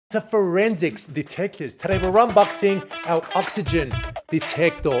To forensics detectors. Today we're unboxing our oxygen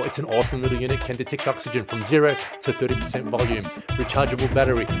detector. It's an awesome little unit, can detect oxygen from 0 to 30% volume. Rechargeable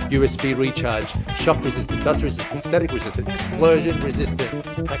battery, USB recharge, shock resistant, dust resistant, static resistant, explosion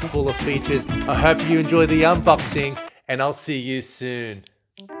resistant. Pack full of features. I hope you enjoy the unboxing and I'll see you soon.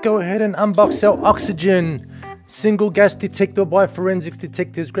 Go ahead and unbox our oxygen single gas detector by Forensics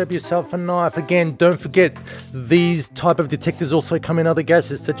Detectors. Grab yourself a knife. Again, don't forget, these type of detectors also come in other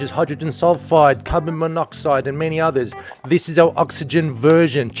gases such as hydrogen sulfide, carbon monoxide, and many others. This is our oxygen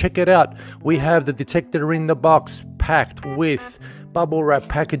version. Check it out. We have the detector in the box packed with bubble wrap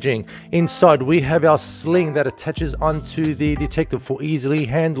packaging. Inside we have our sling that attaches onto the detector for easily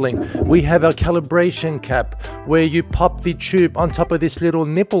handling. We have our calibration cap where you pop the tube on top of this little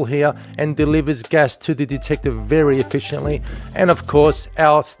nipple here and delivers gas to the detector very efficiently. And of course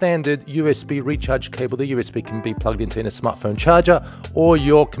our standard USB recharge cable. The USB can be plugged into a smartphone charger or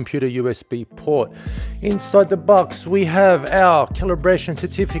your computer USB port. Inside the box we have our calibration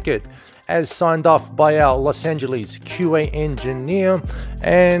certificate as signed off by our Los Angeles QA engineer,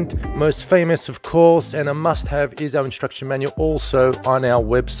 and most famous of course and a must-have is our instruction manual, also on our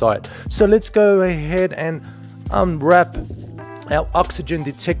website. So let's go ahead and unwrap our oxygen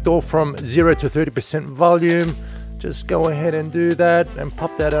detector from 0 to 30% volume. Just go ahead and do that and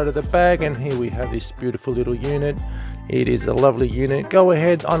pop that out of the bag, and here we have this beautiful little unit. It is a lovely unit. Go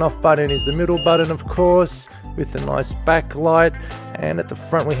ahead, on-off button is the middle button of course, with a nice backlight, and at the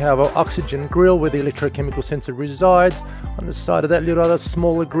front we have our oxygen grill where the electrochemical sensor resides. On the side of that little other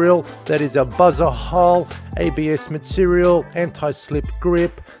smaller grill, that is our buzzer hole, ABS material, anti-slip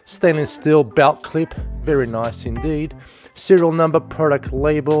grip, stainless steel belt clip, very nice indeed. Serial number, product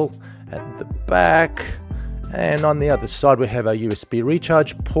label at the back, and on the other side we have our USB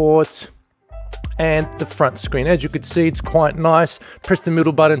recharge port and the front screen. As you can see, it's quite nice. Press the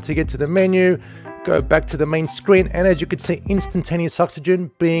middle button to get to the menu. Go back to the main screen, and as you can see, instantaneous oxygen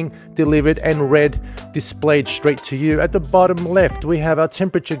being delivered and read displayed straight to you. At the bottom left we have our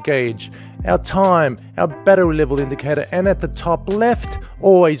temperature gauge, our time, our battery level indicator, and at the top left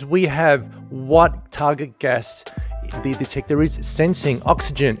always we have what target gas the detector is sensing.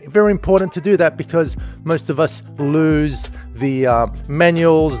 Oxygen, very important to do that because most of us lose the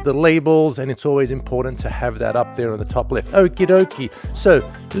manuals, the labels, and it's always important to have that up there on the top left. Okie dokie. So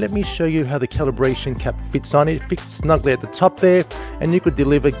let me show you how the calibration cap fits on. It fits snugly at the top there, and you could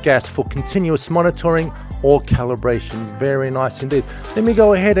deliver gas for continuous monitoring or calibration. Very nice indeed. Let me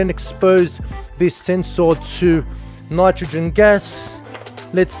go ahead and expose this sensor to nitrogen gas.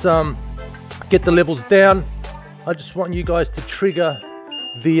 Let's get the levels down. I just want you guys to trigger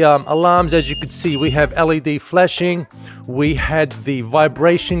the alarms. As you can see, we have LED flashing, we had the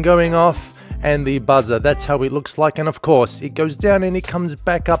vibration going off, and the buzzer. That's how it looks like, and of course it goes down and it comes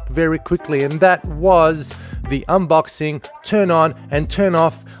back up very quickly. And that was the unboxing, turn on and turn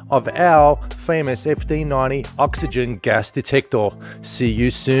off of our famous FD90 oxygen gas detector. See you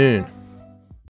soon.